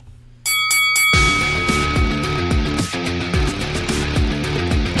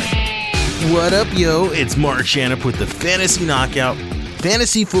What up, yo? It's Mark Shanup with the Fantasy Knockout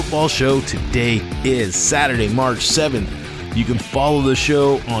Fantasy Football Show. Today is Saturday, March 7th. You can follow the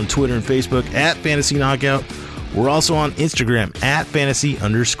show on Twitter and Facebook at Fantasy Knockout. We're also on Instagram at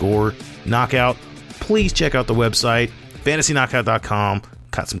fantasy_knockout. Please check out the website, fantasyknockout.com.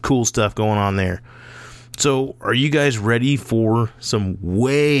 Got some cool stuff going on there. So, are you guys ready for some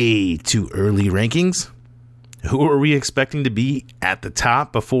way too early rankings? Who are we expecting to be at the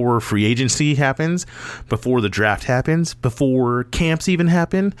top before free agency happens, before the draft happens, before camps even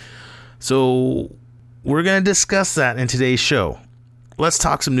happen? So we're going to discuss that in today's show. Let's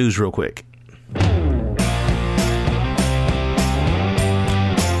talk some news real quick.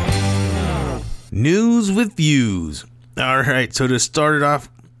 News with views. All right, so to start it off,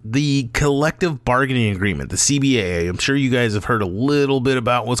 the collective bargaining agreement, the CBA. I'm sure you guys have heard a little bit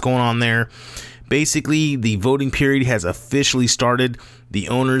about what's going on there. Basically, the voting period has officially started. The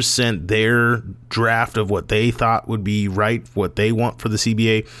owners sent their draft of what they thought would be right, what they want for the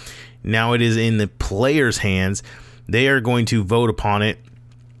CBA. Now it is in the players' hands. They are going to vote upon it.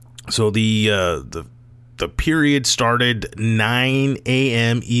 So the period started 9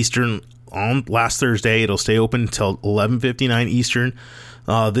 a.m. Eastern on last Thursday. It'll stay open until 11:59 Eastern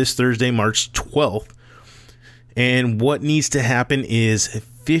this Thursday, March 12th. And what needs to happen is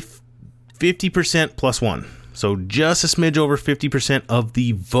 50% plus one. So just a smidge over 50% of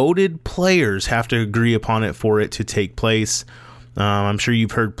the voted players have to agree upon it for it to take place. I'm sure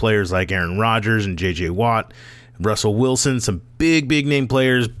you've heard players like Aaron Rodgers and J.J. Watt, Russell Wilson, some big name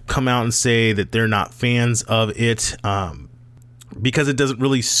players come out and say that they're not fans of it because it doesn't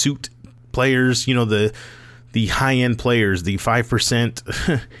really suit players, you know, the high-end players, the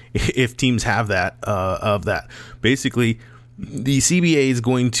 5%, if teams have that, of that. Basically, the CBA is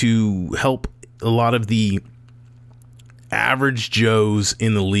going to help a lot of the average Joes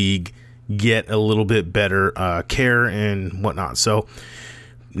in the league get a little bit better care and whatnot. So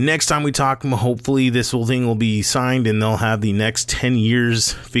next time we talk, hopefully this whole thing will be signed and they'll have the next 10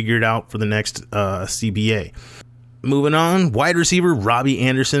 years figured out for the next CBA. Moving on, wide receiver Robbie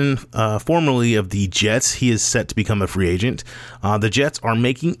Anderson, formerly of the Jets, he is set to become a free agent. The Jets are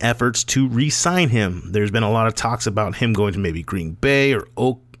making efforts to re-sign him. There's been a lot of talks about him going to maybe Green Bay or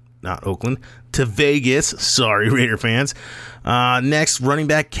not Oakland, to Vegas. Sorry, Raider fans. Next, running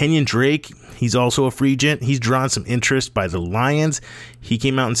back Kenyon Drake. He's also a free agent. He's drawn some interest by the Lions. He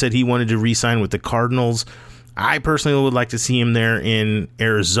came out and said he wanted to re-sign with the Cardinals. I personally would like to see him there in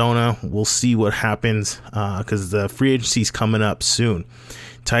Arizona. We'll see what happens because the free agency is coming up soon.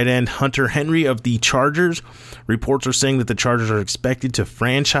 Tight end Hunter Henry of the Chargers. Reports are saying that the Chargers are expected to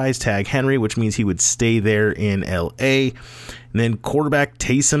franchise tag Henry, which means he would stay there in L.A. And then quarterback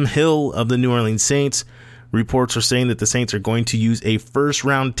Taysom Hill of the New Orleans Saints. Reports are saying that the Saints are going to use a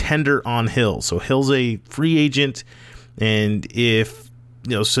first-round tender on Hill. So Hill's a free agent, and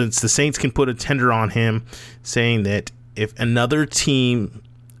since the Saints can put a tender on him, saying that if another team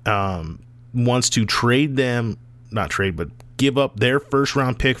wants to give up their first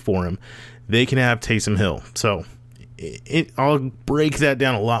round pick for him, they can have Taysom Hill. So I'll break that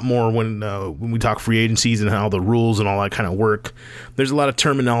down a lot more when we talk free agencies and how the rules and all that kind of work. There's a lot of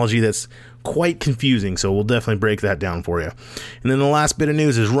terminology that's quite confusing, so we'll definitely break that down for you. And then the last bit of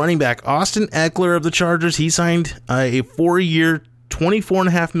news is running back Austin Eckler of the Chargers. He signed a 4-year,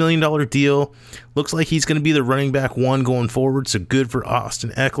 $24.5 million deal. Looks like he's going to be the running back one going forward, so good for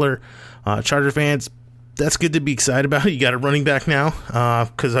Austin Eckler. Charger fans, that's good to be excited about. You got a running back now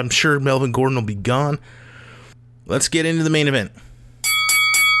because I'm sure Melvin Gordon will be gone. Let's get into the main event.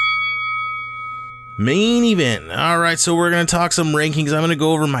 Main event. All right, so we're going to talk some rankings. I'm going to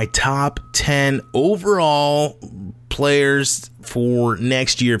go over my top 10 overall players for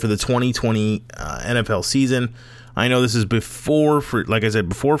next year for the 2020 NFL season. I know this is before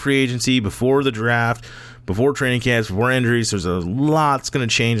free agency, before the draft, before training camps, before injuries. There's a lot's going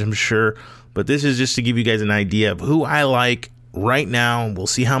to change, I'm sure. But this is just to give you guys an idea of who I like right now. We'll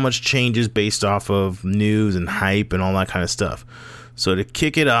see how much changes based off of news and hype and all that kind of stuff. So to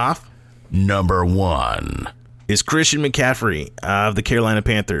kick it off, number 1 is Christian McCaffrey of the Carolina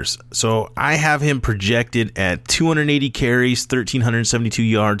Panthers. So I have him projected at 280 carries, 1,372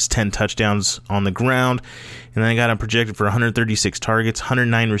 yards, 10 touchdowns on the ground. And then I got him projected for 136 targets,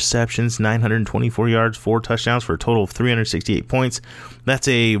 109 receptions, 924 yards, 4 touchdowns for a total of 368 points. That's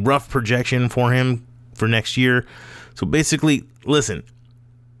a rough projection for him for next year. So basically, listen,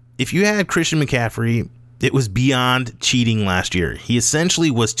 if you had Christian McCaffrey, it was beyond cheating last year. He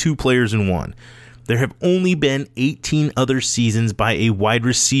essentially was 2 players in one. There have only been 18 other seasons by a wide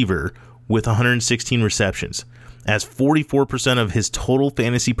receiver with 116 receptions, as 44% of his total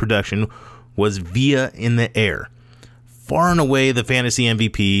fantasy production was via in the air. Far and away the fantasy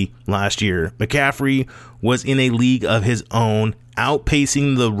MVP last year, McCaffrey was in a league of his own,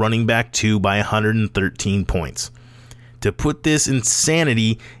 outpacing the running back 2 by 113 points. To put this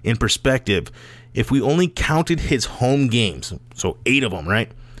insanity in perspective, if we only counted his home games, so 8 of them,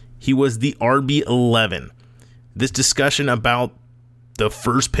 right? He was the RB11. This discussion about the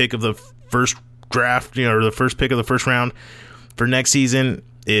first pick of the first draft, or the first pick of the first round for next season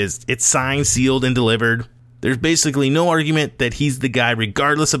it's signed, sealed, and delivered. There's basically no argument that he's the guy,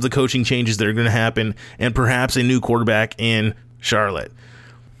 regardless of the coaching changes that are going to happen, and perhaps a new quarterback in Charlotte.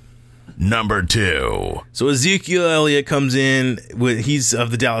 Number 2. So Ezekiel Elliott comes in, he's of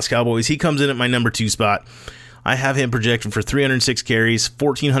the Dallas Cowboys. He comes in at my number 2 spot. I have him projected for 306 carries,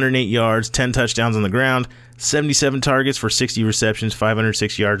 1,408 yards, 10 touchdowns on the ground, 77 targets for 60 receptions,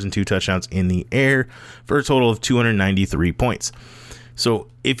 506 yards, and 2 touchdowns in the air for a total of 293 points. So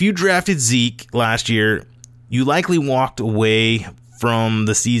if you drafted Zeke last year, you likely walked away from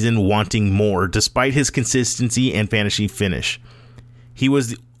the season wanting more, despite his consistency and fantasy finish. He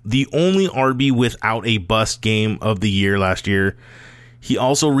was the only RB without a bust game of the year last year. He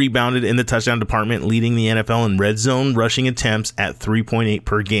also rebounded in the touchdown department, leading the NFL in red zone rushing attempts at 3.8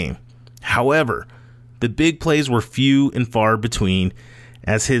 per game. However, the big plays were few and far between,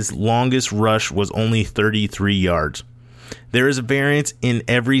 as his longest rush was only 33 yards. There is a variance in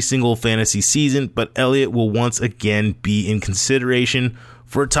every single fantasy season, but Elliott will once again be in consideration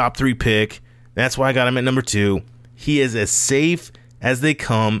for a top 3 pick. That's why I got him at number 2. He is as safe as they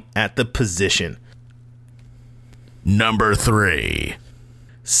come at the position. Number 3.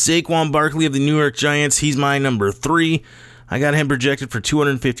 Saquon Barkley of the New York Giants. He's my number 3. I got him projected for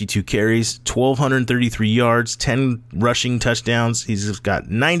 252 carries, 1,233 yards, 10 rushing touchdowns. He's got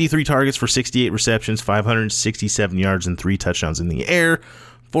 93 targets for 68 receptions, 567 yards, and 3 touchdowns in the air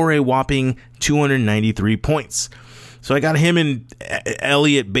for a whopping 293 points. So I got him and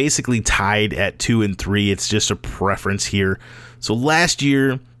Elliott basically tied at 2 and 3. It's just a preference here. So last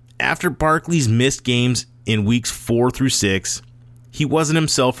year, after Barkley's missed games in weeks 4 through 6, he wasn't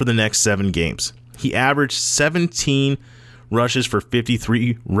himself for the next 7 games. He averaged 17 rushes for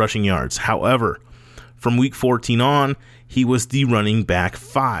 53 rushing yards. However, from week 14 on, he was the running back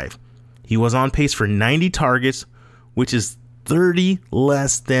 5. He was on pace for 90 targets, which is 30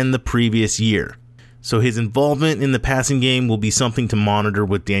 less than the previous year. So his involvement in the passing game will be something to monitor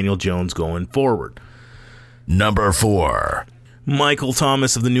with Daniel Jones going forward. Number 4. Michael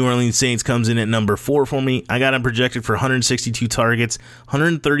Thomas of the New Orleans Saints comes in at number 4 for me. I got him projected for 162 targets,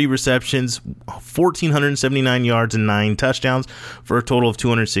 130 receptions, 1,479 yards, and 9 touchdowns for a total of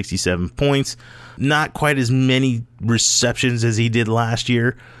 267 points. Not quite as many receptions as he did last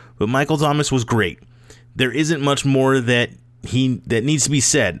year, but Michael Thomas was great. There isn't much more that needs to be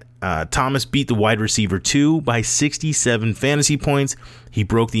said. Thomas beat the wide receiver 2 by 67 fantasy points. He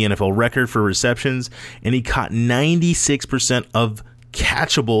broke the NFL record for receptions, and he caught 96% of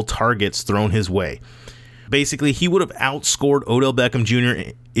catchable targets thrown his way. Basically, he would have outscored Odell Beckham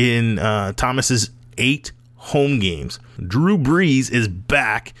Jr. in Thomas's 8 home games. Drew Brees is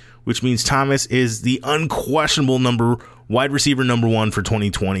back, which means Thomas is the unquestionable wide receiver number 1 for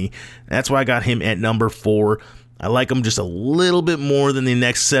 2020. That's why I got him at number 4. I like him just a little bit more than the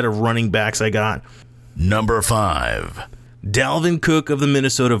next set of running backs I got. Number 5. Dalvin Cook of the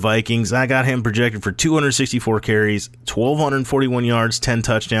Minnesota Vikings. I got him projected for 264 carries, 1,241 yards, 10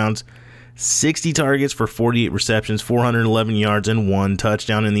 touchdowns, 60 targets for 48 receptions, 411 yards, and 1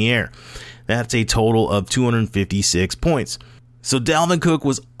 touchdown in the air. That's a total of 256 points. So Dalvin Cook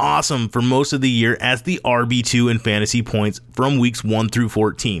was awesome for most of the year as the RB2 in fantasy points from weeks 1 through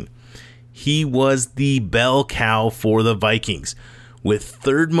 14. He was the bell cow for the Vikings, with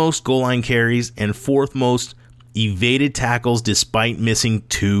 3rd most goal line carries and 4th most evaded tackles despite missing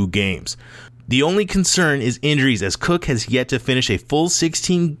 2 games. The only concern is injuries, as Cook has yet to finish a full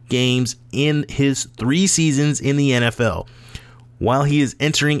 16 games in his 3 seasons in the NFL. While he is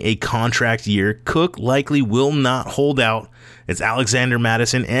entering a contract year, Cook likely will not hold out, as Alexander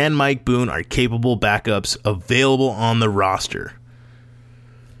Mattison and Mike Boone are capable backups available on the roster.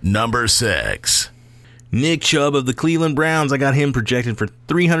 Number 6. Nick Chubb of the Cleveland Browns. I got him projected for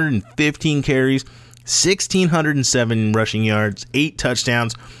 315 carries, 1,607 rushing yards, 8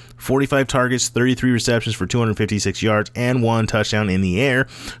 touchdowns, 45 targets, 33 receptions for 256 yards, and 1 touchdown in the air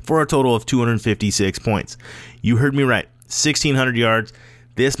for a total of 256 points. You heard me right, 1,600 yards.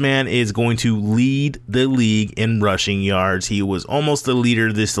 This man is going to lead the league in rushing yards. He was almost the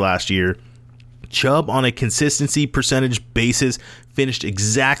leader this last year. Chubb, on a consistency percentage basis, finished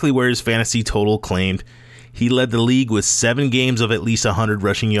exactly where his fantasy total claimed. He led the league with 7 games of at least 100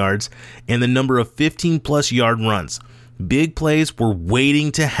 rushing yards and the number of 15-plus yard runs. Big plays were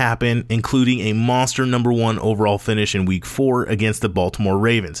waiting to happen, including a monster number 1 overall finish in Week 4 against the Baltimore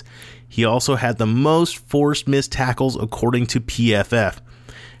Ravens. He also had the most forced missed tackles according to PFF.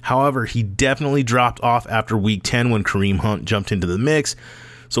 However, he definitely dropped off after Week 10 when Kareem Hunt jumped into the mix.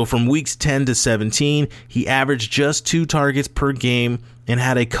 So from weeks 10 to 17, he averaged just 2 targets per game and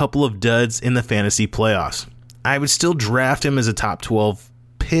had a couple of duds in the fantasy playoffs. I would still draft him as a top 12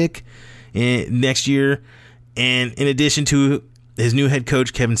 pick next year. And in addition to his new head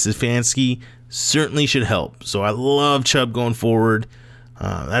coach, Kevin Stefanski, certainly should help. So I love Chubb going forward.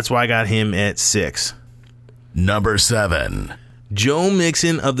 That's why I got him at 6. Number 7. Joe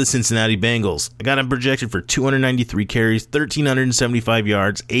Mixon of the Cincinnati Bengals. I got him projected for 293 carries, 1,375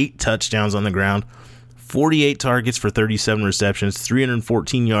 yards, 8 touchdowns on the ground, 48 targets for 37 receptions,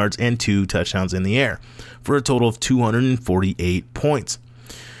 314 yards, and 2 touchdowns in the air, for a total of 248 points.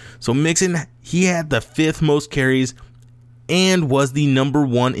 So Mixon, he had the 5th most carries and was the number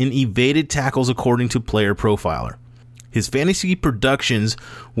 1 in evaded tackles according to Player Profiler. His fantasy productions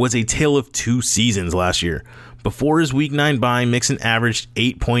was a tale of 2 seasons last year. Before his Week 9 bye, Mixon averaged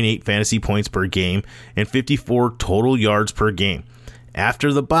 8.8 fantasy points per game and 54 total yards per game.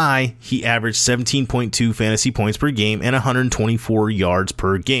 After the bye, he averaged 17.2 fantasy points per game and 124 yards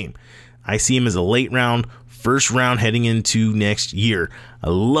per game. I see him as a late round, first round heading into next year. I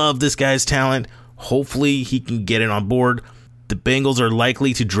love this guy's talent. Hopefully he can get it on board. The Bengals are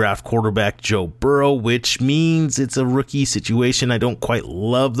likely to draft quarterback Joe Burrow, which means it's a rookie situation. I don't quite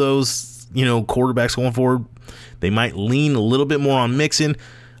love those, quarterbacks going forward. They might lean a little bit more on Mixon.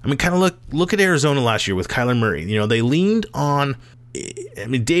 I mean, kind of look at Arizona last year with Kyler Murray. They leaned on. I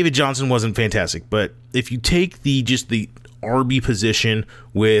mean, David Johnson wasn't fantastic, but if you take the RB position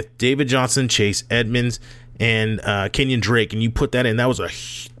with David Johnson, Chase Edmonds, and Kenyon Drake, and you put that in, that was a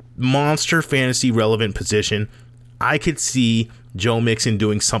monster fantasy relevant position. I could see Joe Mixon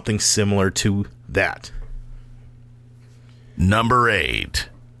doing something similar to that. Number 8.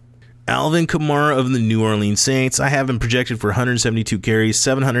 Alvin Kamara of the New Orleans Saints. I have him projected for 172 carries,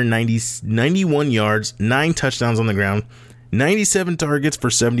 791 yards, 9 touchdowns on the ground, 97 targets for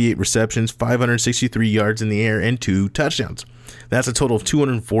 78 receptions, 563 yards in the air, and 2 touchdowns. That's a total of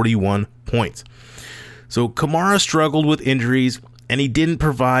 241 points. So Kamara struggled with injuries, and he didn't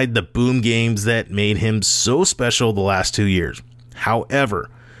provide the boom games that made him so special the last 2 years. However,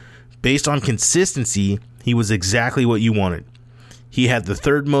 based on consistency, he was exactly what you wanted. He had the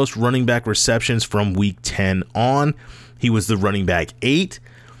 3rd most running back receptions from week 10 on. He was the running back 8.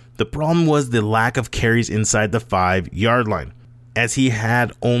 The problem was the lack of carries inside the 5-yard line, as he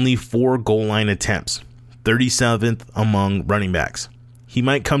had only 4 goal line attempts, 37th among running backs. He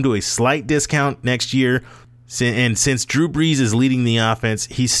might come to a slight discount next year, and since Drew Brees is leading the offense,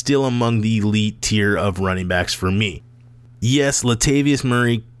 he's still among the elite tier of running backs for me. Yes, Latavius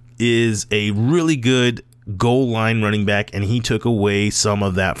Murray is a really good goal line running back, and he took away some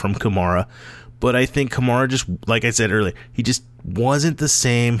of that from Kamara. But I think Kamara just, like I said earlier, he just wasn't the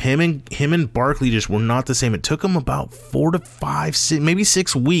same. Him and Barkley just were not the same. It took him about 4 to 5, maybe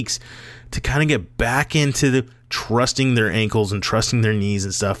 6 weeks to kind of get back into the trusting their ankles and trusting their knees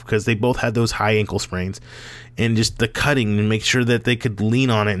and stuff, because they both had those high ankle sprains, and just the cutting and make sure that they could lean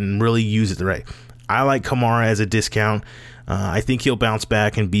on it and really use it right. I like Kamara as a discount. I think he'll bounce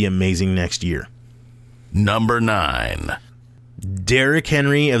back and be amazing next year. Number 9. Derrick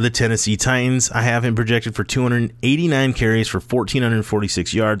Henry of the Tennessee Titans. I have him projected for 289 carries for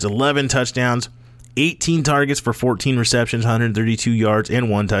 1,446 yards, 11 touchdowns, 18 targets for 14 receptions, 132 yards, and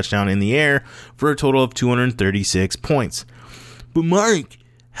 1 touchdown in the air, for a total of 236 points. But Mike,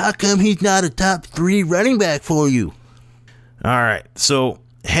 how come he's not a top 3 running back for you? All right, so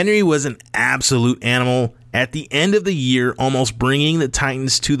Henry was an absolute animal at the end of the year, almost bringing the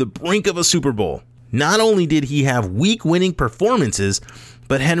Titans to the brink of a Super Bowl. Not only did he have week-winning performances,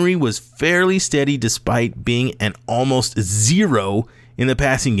 but Henry was fairly steady despite being an almost 0 in the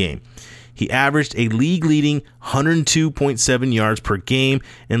passing game. He averaged a league-leading 102.7 yards per game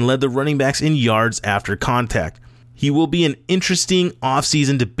and led the running backs in yards after contact. He will be an interesting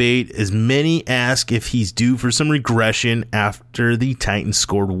offseason debate, as many ask if he's due for some regression after the Titans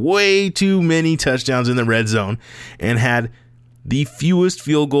scored way too many touchdowns in the red zone and had the fewest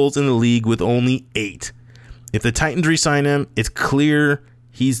field goals in the league with only 8. If the Titans re-sign him, it's clear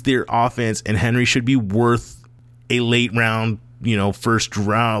he's their offense, and Henry should be worth a late first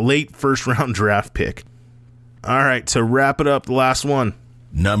round draft pick. All right, to wrap it up, the last one.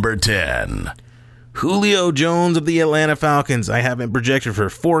 Number 10. Julio Jones of the Atlanta Falcons, I have him projected for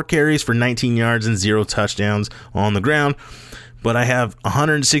 4 carries for 19 yards and 0 touchdowns on the ground. But I have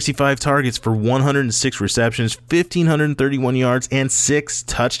 165 targets for 106 receptions, 1,531 yards, and 6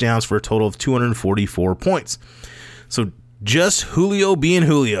 touchdowns for a total of 244 points. So just Julio being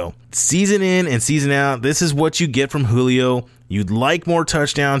Julio. Season in and season out, this is what you get from Julio. You'd like more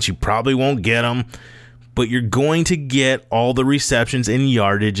touchdowns. You probably won't get them. But you're going to get all the receptions and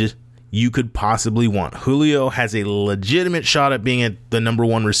yardage you could possibly want. Julio has a legitimate shot at being the number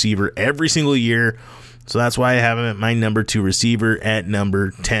 1 receiver every single year. So that's why I have him at my number 2 receiver at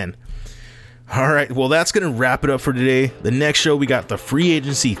number 10. All right, well, that's going to wrap it up for today. The next show, we got the free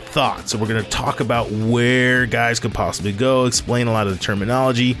agency thoughts. So we're going to talk about where guys could possibly go, explain a lot of the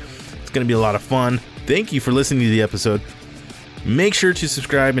terminology. It's going to be a lot of fun. Thank you for listening to the episode. Make sure to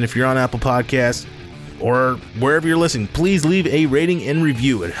subscribe, and if you're on Apple Podcasts or wherever you're listening, please leave a rating and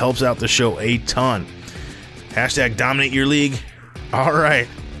review. It helps out the show a ton. # dominate your league. All right,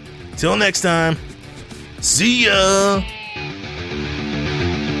 till next time. See ya!